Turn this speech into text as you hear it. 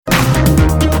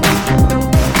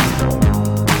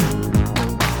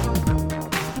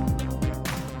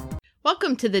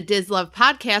Welcome to the DisLove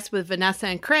podcast with Vanessa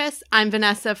and Chris. I'm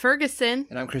Vanessa Ferguson.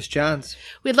 And I'm Chris Johns.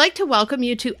 We'd like to welcome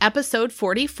you to episode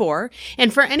 44.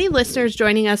 And for any listeners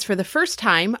joining us for the first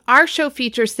time, our show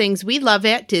features things we love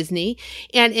at Disney.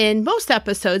 And in most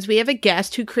episodes, we have a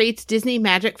guest who creates Disney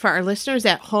magic for our listeners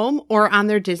at home or on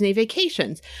their Disney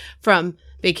vacations. From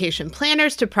vacation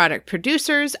planners to product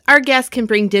producers, our guests can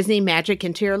bring Disney magic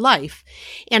into your life.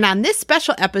 And on this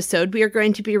special episode, we are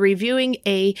going to be reviewing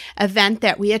an event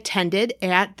that we attended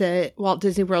at the Walt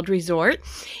Disney World Resort.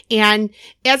 And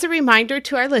as a reminder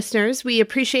to our listeners, we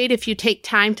appreciate if you take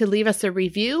time to leave us a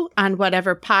review on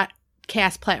whatever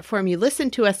podcast platform you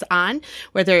listen to us on,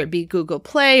 whether it be Google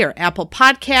Play or Apple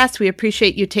Podcasts. We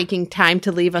appreciate you taking time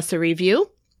to leave us a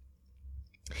review.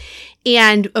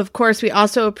 And of course, we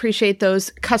also appreciate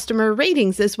those customer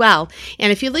ratings as well.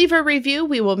 And if you leave a review,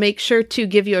 we will make sure to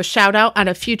give you a shout out on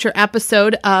a future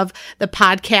episode of the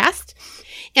podcast.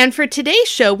 And for today's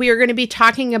show, we are going to be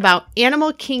talking about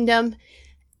Animal Kingdom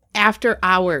After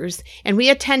Hours. And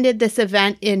we attended this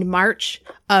event in March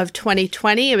of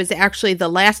 2020. It was actually the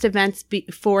last event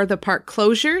before the park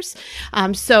closures.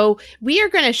 So we are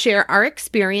going to share our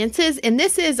experiences. And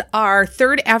this is our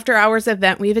third After Hours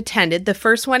event we've attended. The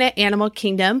first one at Animal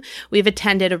Kingdom. We've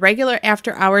attended a regular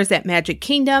After Hours at Magic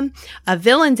Kingdom, a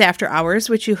Villains After Hours,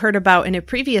 which you heard about in a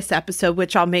previous episode,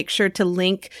 which I'll make sure to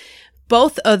link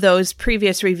both of those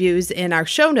previous reviews in our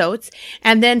show notes.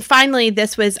 And then finally,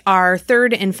 this was our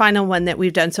third and final one that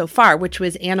we've done so far, which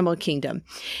was Animal Kingdom.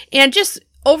 And just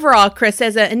overall, Chris,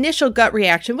 as an initial gut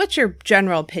reaction, what's your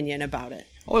general opinion about it?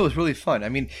 Oh, it was really fun. I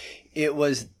mean,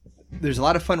 there's a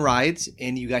lot of fun rides,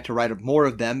 and you got to ride more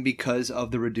of them because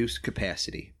of the reduced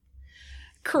capacity.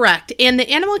 Correct. And the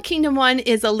Animal Kingdom one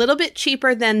is a little bit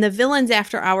cheaper than the Villains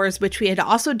After Hours, which we had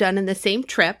also done in the same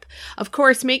trip. Of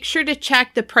course, make sure to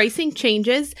check the pricing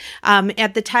changes.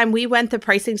 At the time we went, the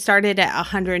pricing started at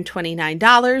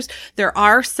 $129. There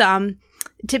are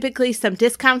typically some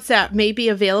discounts that may be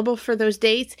available for those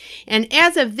dates. And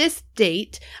as of this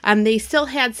date, they still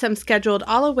had some scheduled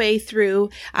all the way through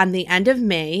on the end of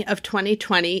May of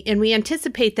 2020. And we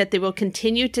anticipate that they will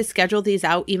continue to schedule these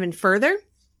out even further.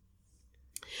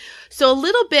 So a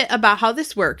little bit about how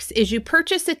this works is you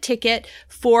purchase a ticket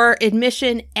for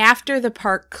admission after the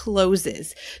park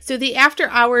closes. So the after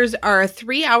hours are a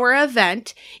 3-hour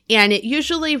event, and it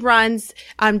usually runs,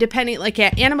 depending, like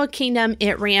at Animal Kingdom,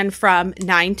 it ran from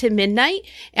 9 to midnight.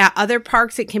 At other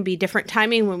parks, it can be different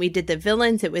timing. When we did the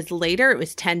Villains, it was later. It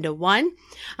was 10 to 1.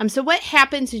 So what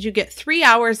happens is you get 3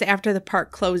 hours after the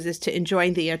park closes to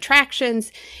enjoy the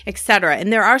attractions, etc.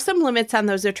 And there are some limits on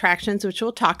those attractions, which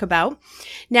we'll talk about.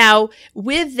 Now,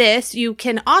 with this, you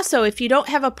can also, if you don't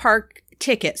have a park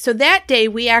ticket. So that day,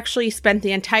 we actually spent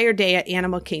the entire day at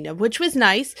Animal Kingdom, which was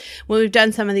nice. When we've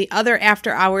done some of the other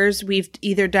after hours, we've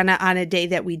either done it on a day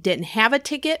that we didn't have a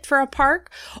ticket for a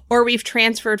park, or we've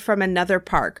transferred from another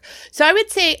park. So I would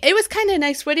say it was kind of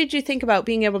nice. What did you think about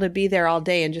being able to be there all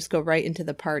day and just go right into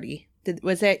the party?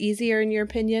 Was that easier in your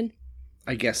opinion?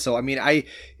 I guess so. I mean,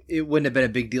 it wouldn't have been a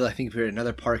big deal, I think, if we were at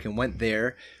another park and went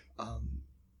there.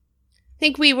 I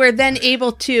think we were then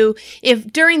able to,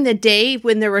 if during the day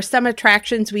when there were some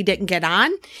attractions we didn't get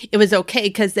on, it was okay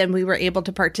because then we were able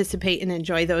to participate and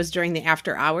enjoy those during the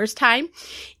after hours time.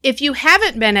 If you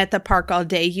haven't been at the park all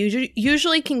day, you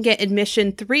usually can get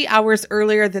admission 3 hours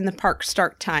earlier than the park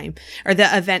start time or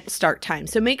the event start time.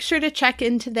 So make sure to check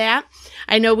into that.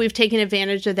 I know we've taken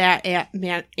advantage of that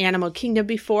at Animal Kingdom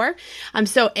before.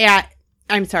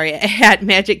 At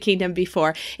Magic Kingdom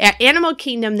before. At Animal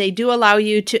Kingdom, they do allow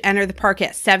you to enter the park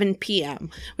at 7 p.m.,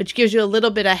 which gives you a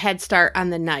little bit of head start on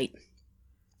the night.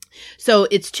 So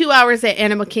it's 2 hours at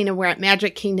Animal Kingdom, where at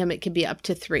Magic Kingdom, it can be up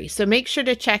to 3. So make sure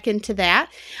to check into that.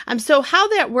 So how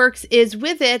that works is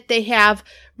with it, they have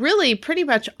really pretty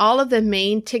much all of the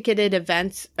main ticketed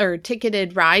events or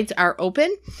ticketed rides are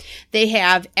open. They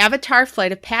have Avatar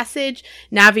Flight of Passage,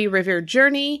 Navi River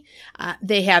Journey.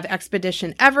 They have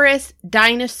Expedition Everest,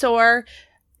 Dinosaur.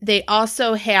 They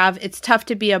also have It's Tough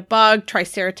to Be a Bug,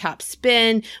 Triceratops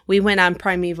Spin. We went on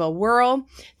Primeval Whirl.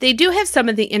 They do have some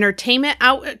of the entertainment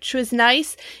out, which was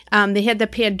nice. They had the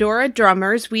Pandora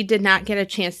Drummers. We did not get a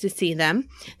chance to see them.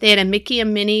 They had a Mickey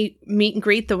and Minnie meet and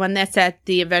greet, the one that's at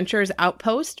the Adventurers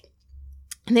Outpost.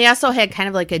 And they also had kind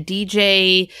of like a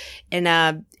DJ and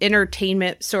a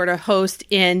entertainment sort of host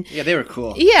in. Yeah, they were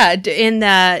cool. Yeah, in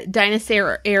the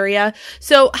dinosaur area.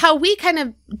 So how we kind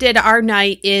of did our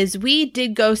night is we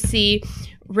did go see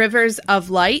Rivers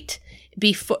of Light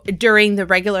during the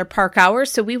regular park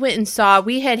hours. So we went and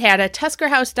we had a Tusker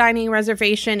House dining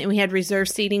reservation and we had reserved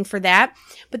seating for that.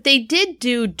 But they did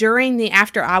do during the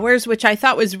after hours, which I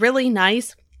thought was really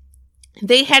nice.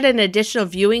 They had an additional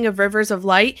viewing of Rivers of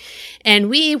Light, and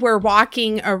we were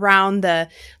walking around the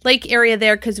lake area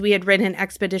there because we had ridden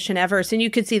Expedition Everest, and you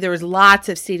could see there was lots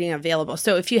of seating available.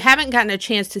 So if you haven't gotten a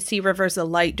chance to see Rivers of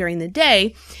Light during the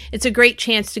day, it's a great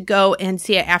chance to go and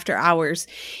see it after hours.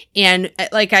 And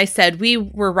like I said, we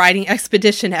were riding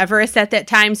Expedition Everest at that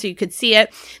time, so you could see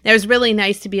it. It was really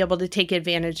nice to be able to take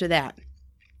advantage of that.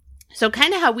 So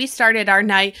kind of how we started our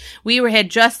night,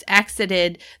 had just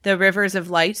exited the Rivers of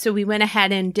Light. So we went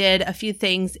ahead and did a few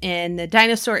things in the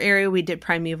dinosaur area. We did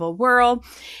Primeval World,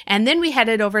 and then we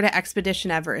headed over to Expedition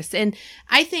Everest. And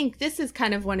I think this is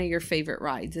kind of one of your favorite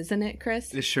rides, isn't it,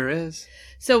 Chris? It sure is.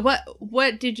 So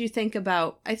what did you think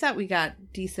about, I thought we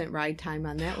got decent ride time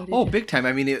on that. Big time.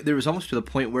 I mean, there was almost to the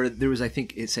point where there was, I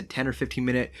think it said 10 or 15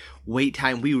 minute wait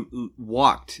time. We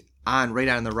walked right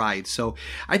on the ride. So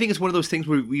I think it's one of those things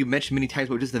where we mentioned many times,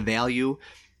 but just the value.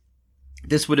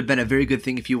 This would have been a very good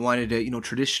thing if you wanted to,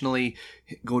 traditionally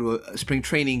go to a spring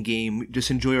training game, just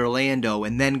enjoy Orlando,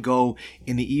 and then go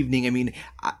in the evening. I mean,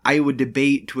 I would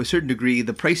debate to a certain degree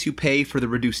the price you pay for the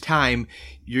reduced time.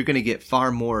 You're going to get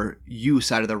far more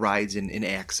use out of the rides and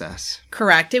access.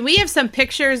 Correct. And we have some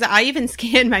pictures. I even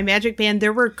scanned my Magic Band.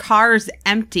 There were cars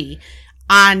empty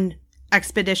on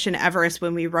Expedition Everest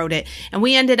when we rode it. And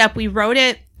we rode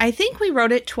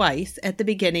it twice at the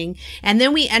beginning, and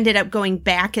then we ended up going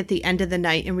back at the end of the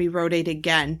night and we rode it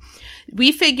again.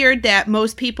 We figured that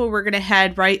most people were going to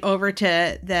head right over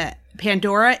to the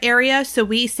Pandora area, so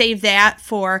we saved that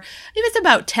for, it was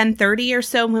about 10:30 or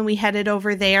so when we headed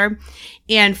over there.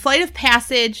 And Flight of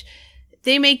Passage,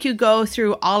 they make you go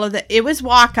through it was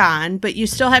walk on, but you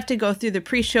still have to go through the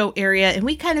pre-show area, and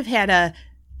we kind of had a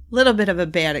little bit of a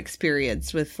bad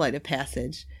experience with Flight of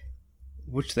Passage.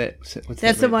 What's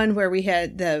That's the one where we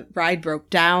had the ride broke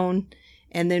down,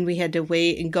 and then we had to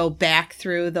wait and go back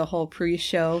through the whole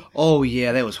pre-show. Oh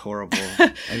yeah, that was horrible.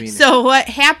 So what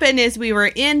happened is we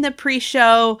were in the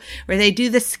pre-show where they do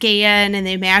the scan and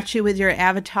they match you with your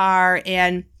avatar,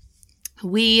 and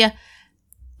we,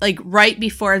 like right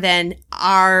before then,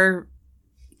 our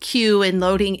queue and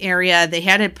loading area, they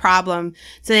had a problem,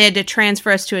 so they had to transfer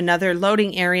us to another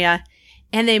loading area,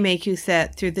 and they make you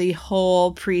sit through the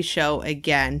whole pre-show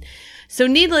again. So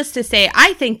needless to say,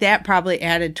 I think that probably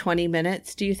added 20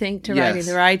 minutes, do you think, to riding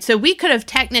the ride? So we could have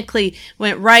technically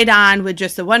went right on with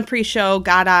just the one pre-show,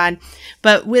 got on,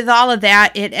 but with all of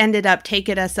that, it ended up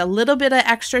taking us a little bit of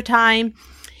extra time.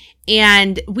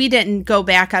 And we didn't go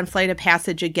back on Flight of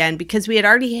Passage again because we had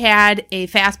already had a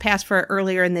fast pass for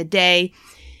earlier in the day.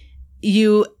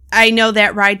 I know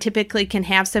that ride typically can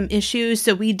have some issues,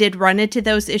 so we did run into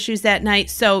those issues that night.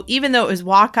 So even though it was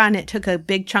walk on, it took a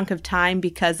big chunk of time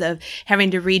because of having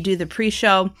to redo the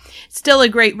pre-show. Still a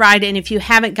great ride, and if you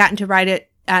haven't gotten to ride it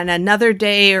on another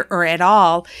day or at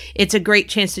all, it's a great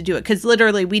chance to do it because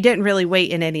literally we didn't really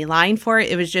wait in any line for it.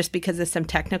 It was just because of some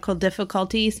technical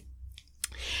difficulties.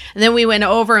 And then we went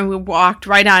over and we walked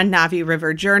right on Navi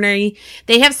River Journey.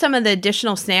 They have some of the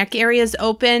additional snack areas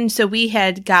open. So we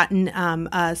had gotten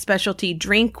a specialty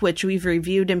drink, which we've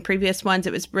reviewed in previous ones.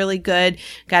 It was really good.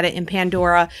 Got it in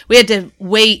Pandora. We had to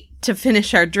wait to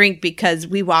finish our drink because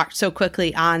we walked so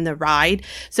quickly on the ride.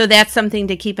 So that's something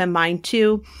to keep in mind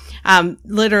too.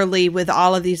 Literally with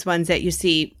all of these ones that you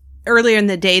see, earlier in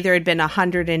the day, there had been a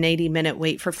 180-minute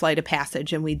wait for Flight of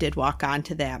Passage, and we did walk on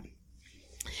to that.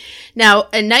 Now,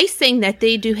 a nice thing that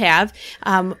they do have,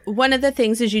 one of the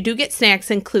things is you do get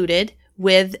snacks included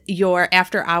with your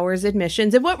after-hours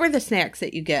admissions. And what were the snacks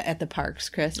that you get at the parks,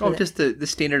 Chris? Just the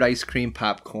standard ice cream,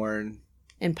 popcorn.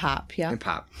 And pop, yeah. And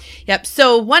pop. Yep.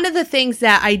 So one of the things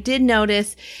that I did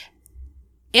notice,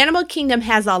 Animal Kingdom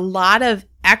has a lot of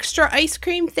extra ice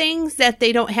cream things that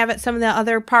they don't have at some of the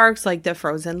other parks, like the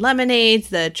frozen lemonades,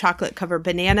 the chocolate covered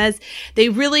bananas. They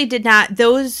really did not,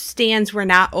 those stands were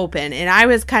not open. And I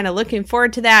was kind of looking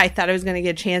forward to that. I thought I was going to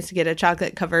get a chance to get a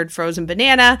chocolate covered frozen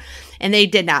banana, and they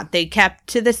did not. They kept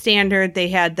to the standard. They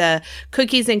had the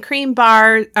cookies and cream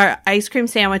bars, or ice cream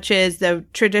sandwiches, the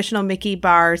traditional Mickey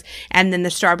bars, and then the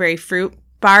strawberry fruit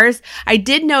bars. I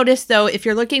did notice, though, if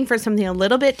you're looking for something a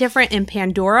little bit different in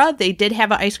Pandora, they did have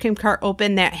an ice cream cart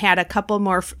open that had a couple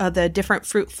more of the different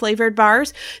fruit flavored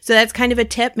bars. So that's kind of a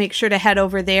tip. Make sure to head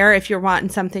over there if you're wanting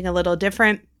something a little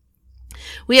different.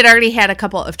 We had already had a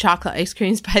couple of chocolate ice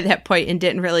creams by that point and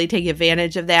didn't really take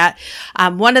advantage of that.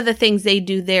 One of the things they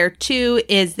do there, too,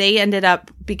 is they ended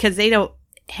up, because they don't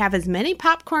have as many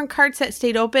popcorn carts that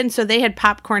stayed open, so they had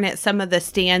popcorn at some of the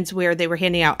stands where they were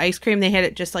handing out ice cream. They had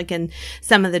it just like in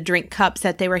some of the drink cups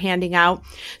that they were handing out.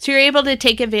 So you're able to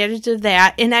take advantage of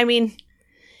that. And I mean,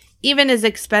 even as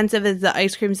expensive as the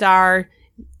ice creams are,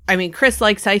 I mean, Chris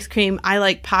likes ice cream. I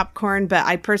like popcorn, but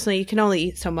I personally, you can only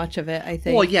eat so much of it, I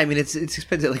think. Well, yeah, I mean, it's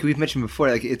expensive. Like we've mentioned before,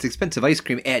 like it's expensive ice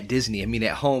cream at Disney. I mean,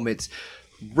 at home, it's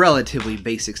relatively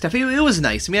basic stuff. It was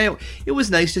nice. I mean, it was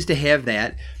nice just to have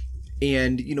that.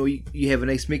 And, you have a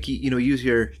nice Mickey, use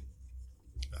your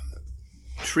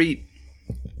treat.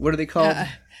 What are they called?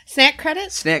 Snack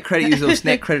credits? Snack credit. Use those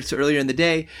snack credits earlier in the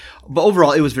day. But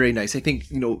overall, it was very nice. I think,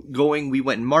 we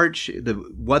went in March. The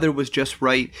weather was just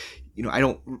right. I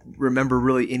don't remember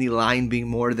really any line being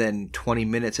more than 20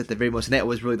 minutes at the very most. And that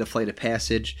was really the flight of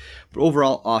passage. But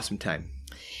overall, awesome time.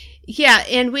 Yeah,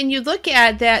 and when you look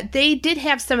at that, they did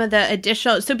have some of the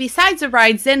additional, so besides the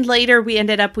rides, then later we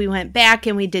went back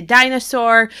and we did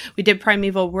Dinosaur, we did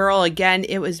Primeval Whirl again.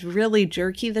 It was really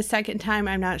jerky the second time.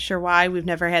 I'm not sure why. We've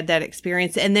never had that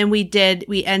experience. And then we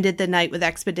ended the night with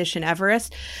Expedition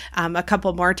Everest a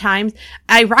couple more times.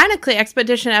 Ironically,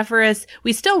 Expedition Everest,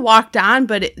 we still walked on,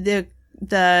 but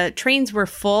the trains were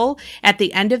full at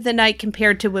the end of the night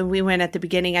compared to when we went at the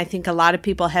beginning. I think a lot of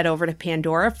people head over to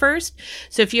Pandora first.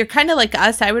 So if you're kind of like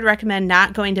us, I would recommend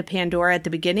not going to Pandora at the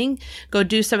beginning. Go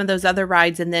do some of those other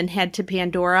rides and then head to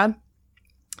Pandora.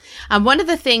 One of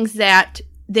the things that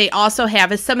they also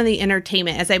have is some of the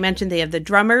entertainment. As I mentioned, they have the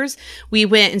drummers. We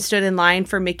went and stood in line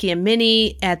for Mickey and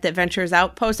Minnie at the Adventures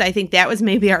Outpost. I think that was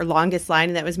maybe our longest line,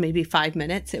 and that was maybe 5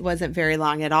 minutes. It wasn't very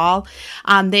long at all.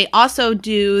 They also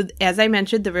do, as I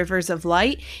mentioned, the Rivers of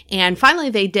Light. And finally,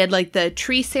 they did like the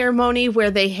tree ceremony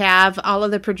where they have all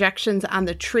of the projections on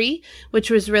the tree,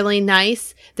 which was really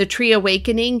nice. The Tree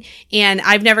Awakening. And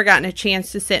I've never gotten a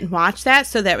chance to sit and watch that.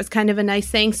 So that was kind of a nice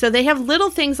thing. So they have little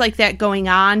things like that going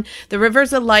on. The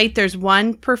Rivers of Light, there's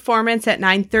one performance at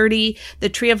 9:30. The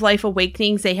Tree of Life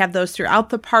Awakenings, they have those throughout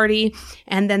the party.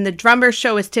 And then the drummer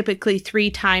show is typically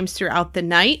 3 times throughout the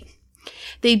night.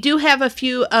 They do have a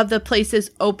few of the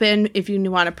places open if you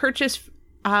want to purchase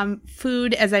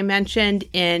food. As I mentioned,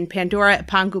 in Pandora at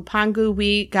Pangu Pangu,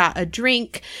 we got a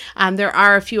drink. There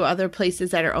are a few other places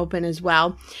that are open as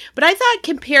well. But I thought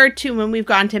compared to when we've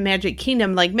gone to Magic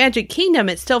Kingdom, like Magic Kingdom,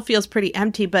 it still feels pretty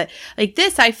empty. But like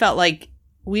this, I felt like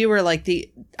we were like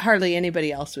hardly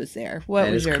anybody else was there. What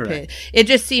was your opinion? It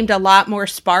just seemed a lot more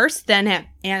sparse than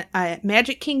at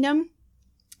Magic Kingdom.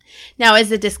 Now,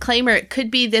 as a disclaimer, it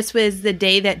could be this was the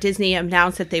day that Disney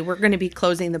announced that they were going to be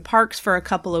closing the parks for a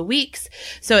couple of weeks.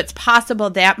 So it's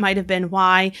possible that might have been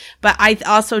why. But I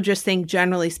also just think,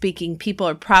 generally speaking, people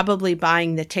are probably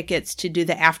buying the tickets to do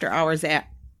the after hours at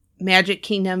Magic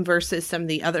Kingdom versus some of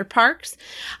the other parks.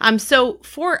 So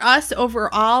for us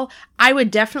overall, I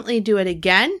would definitely do it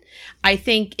again. I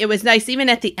think it was nice. Even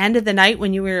at the end of the night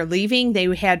when you were leaving, they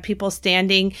had people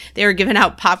standing. They were giving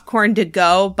out popcorn to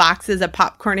go, boxes of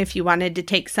popcorn if you wanted to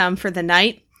take some for the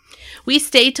night. We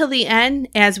stay till the end,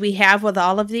 as we have with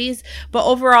all of these. But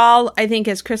overall, I think,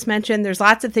 as Chris mentioned, there's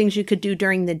lots of things you could do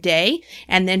during the day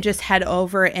and then just head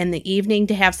over in the evening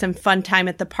to have some fun time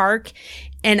at the park.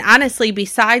 And honestly,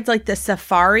 besides like the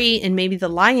safari and maybe the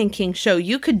Lion King show,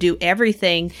 you could do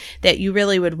everything that you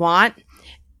really would want.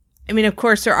 I mean, of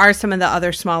course, there are some of the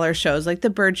other smaller shows like the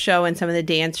bird show and some of the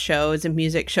dance shows and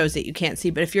music shows that you can't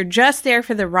see. But if you're just there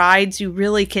for the rides, you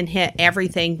really can hit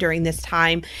everything during this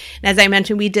time. And as I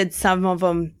mentioned, we did some of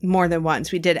them more than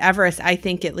once. We did Everest, I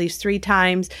think, at least 3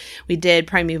 times. We did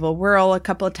Primeval Whirl a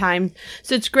couple of times.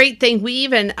 So it's a great thing.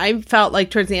 I felt like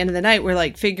towards the end of the night, we're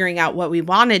like figuring out what we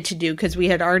wanted to do because we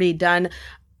had already done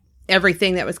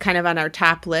everything that was kind of on our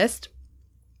top list.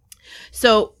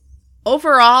 So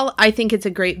overall, I think it's a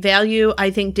great value.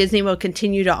 I think Disney will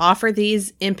continue to offer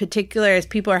these, in particular as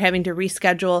people are having to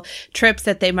reschedule trips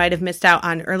that they might have missed out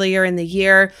on earlier in the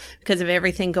year because of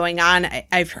everything going on.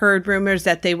 I've heard rumors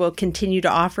that they will continue to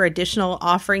offer additional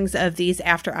offerings of these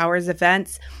after-hours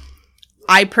events.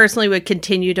 I personally would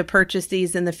continue to purchase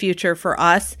these in the future for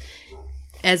us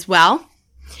as well.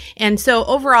 And so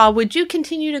overall, would you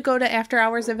continue to go to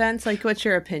after-hours events? Like, what's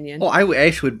your opinion? Well, I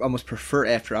actually would almost prefer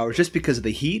after-hours just because of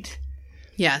the heat.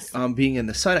 Yes. Being in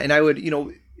the sun. And I would,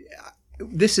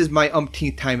 this is my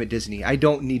umpteenth time at Disney. I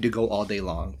don't need to go all day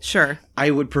long. Sure. I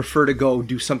would prefer to go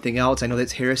do something else. I know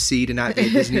that's heresy to not be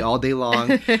at Disney all day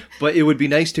long, but it would be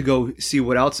nice to go see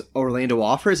what else Orlando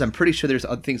offers. I'm pretty sure there's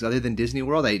other things other than Disney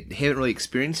World. I haven't really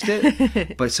experienced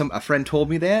it, but a friend told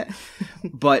me that.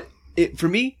 But for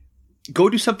me, go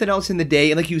do something else in the day.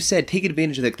 And like you said, take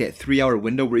advantage of that 3-hour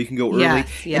window where you can go early.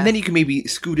 Yes. And then you can maybe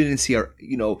scoot in and see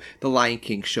the Lion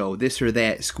King show, this or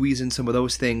that, squeeze in some of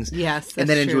those things. Yes, that's and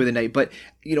then enjoy true. the night. But,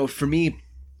 for me,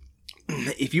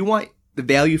 if you want the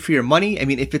value for your money, I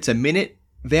mean, if it's a minute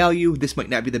value, this might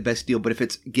not be the best deal, but if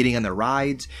it's getting on the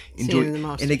rides, enjoying,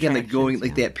 and again, like going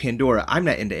like that Pandora, I'm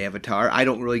not into Avatar. I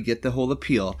don't really get the whole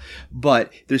appeal,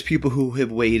 but there's people who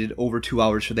have waited over 2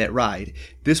 hours for that ride.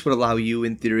 This would allow you,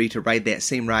 in theory, to ride that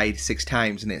same ride 6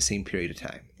 times in that same period of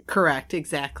time. Correct,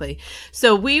 exactly.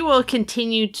 So we will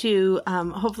continue to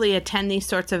hopefully attend these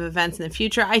sorts of events in the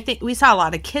future. I think we saw a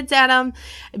lot of kids at them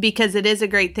because it is a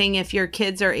great thing. If your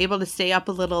kids are able to stay up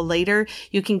a little later,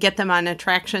 you can get them on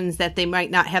attractions that they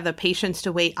might not have the patience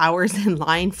to wait hours in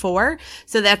line for.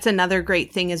 So that's another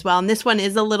great thing as well. And this one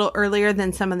is a little earlier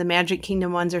than some of the Magic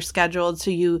Kingdom ones are scheduled.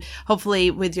 So you hopefully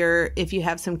if you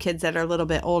have some kids that are a little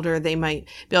bit older, they might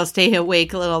be able to stay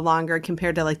awake a little longer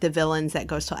compared to like the Villains that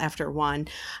goes till after 1.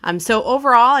 So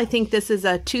overall, I think this is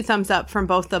a 2 thumbs up from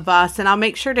both of us, and I'll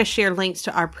make sure to share links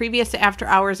to our previous after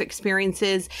hours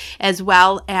experiences, as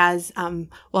well as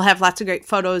we'll have lots of great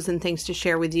photos and things to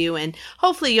share with you, and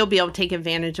hopefully you'll be able to take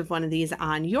advantage of one of these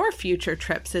on your future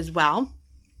trips as well.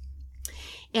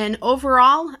 And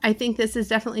overall, I think this is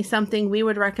definitely something we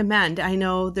would recommend. I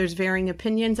know there's varying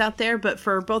opinions out there, but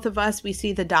for both of us, we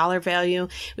see the dollar value.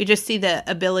 We just see the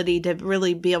ability to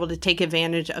really be able to take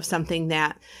advantage of something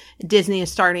that Disney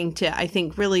is starting to, I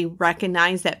think, really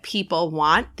recognize that people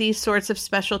want these sorts of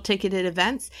special ticketed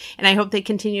events. And I hope they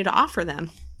continue to offer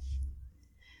them.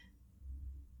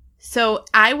 So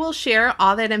I will share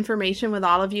all that information with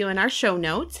all of you in our show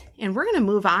notes, and we're going to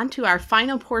move on to our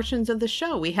final portions of the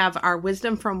show. We have our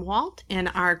Wisdom from Walt and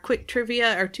our quick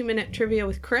trivia, our 2-minute trivia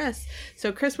with Chris.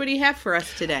 So Chris, what do you have for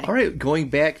us today? All right, going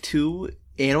back to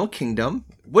Animal Kingdom,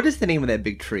 what is the name of that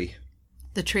big tree?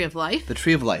 The Tree of Life? The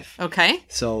Tree of Life. Okay.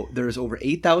 So there's over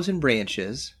 8,000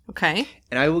 branches. Okay.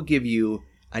 And I will give you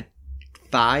a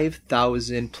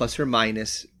 5,000 plus or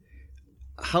minus.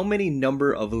 How many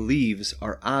number of leaves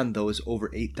are on those over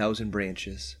 8,000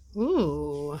 branches?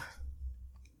 Ooh.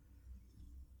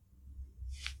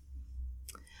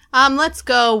 Let's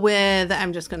go with,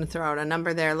 I'm just going to throw out a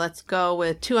number there. Let's go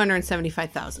with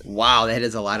 275,000. Wow, that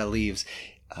is a lot of leaves.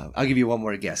 I'll give you one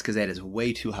more guess because that is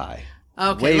way too high.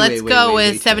 Okay, let's go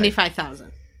with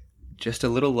 75,000. Just a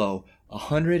little low.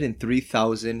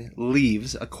 103,000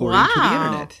 leaves according to the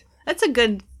internet. That's a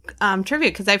good trivia,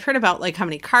 because I've heard about like how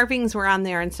many carvings were on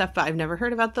there and stuff, but I've never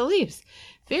heard about the leaves.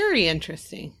 Very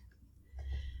interesting.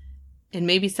 And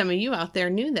maybe some of you out there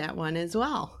knew that one as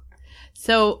well.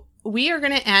 So we are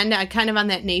going to end kind of on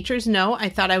that nature's note. I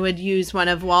thought I would use one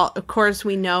of Walt. Of course,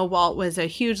 we know Walt was a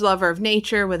huge lover of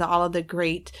nature with all of the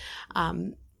great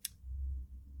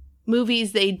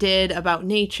movies they did about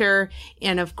nature.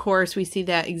 And of course, we see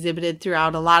that exhibited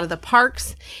throughout a lot of the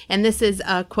parks. And this is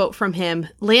a quote from him.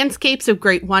 "Landscapes of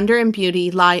great wonder and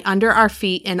beauty lie under our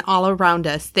feet and all around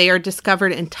us. They are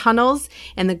discovered in tunnels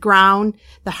and the ground,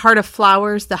 the heart of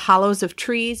flowers, the hollows of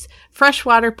trees,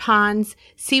 freshwater ponds,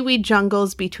 seaweed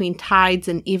jungles between tides,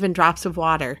 and even drops of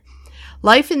water.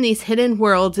 Life in these hidden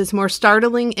worlds is more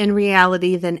startling in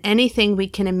reality than anything we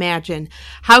can imagine.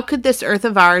 How could this earth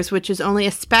of ours, which is only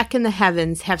a speck in the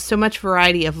heavens, have so much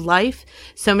variety of life,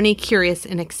 so many curious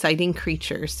and exciting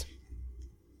creatures?"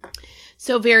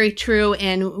 So very true,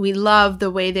 and we love the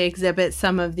way they exhibit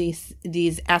some of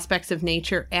these aspects of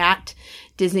nature at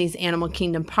Disney's Animal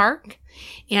Kingdom Park.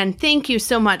 And thank you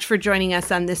so much for joining us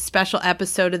on this special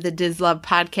episode of the DisLove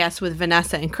podcast with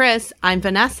Vanessa and Chris. I'm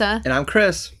Vanessa. And I'm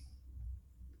Chris.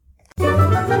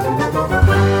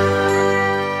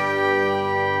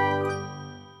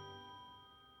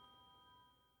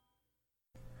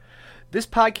 This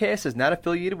podcast is not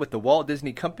affiliated with the Walt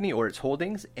Disney Company or its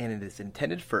holdings, and it is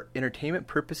intended for entertainment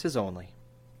purposes only.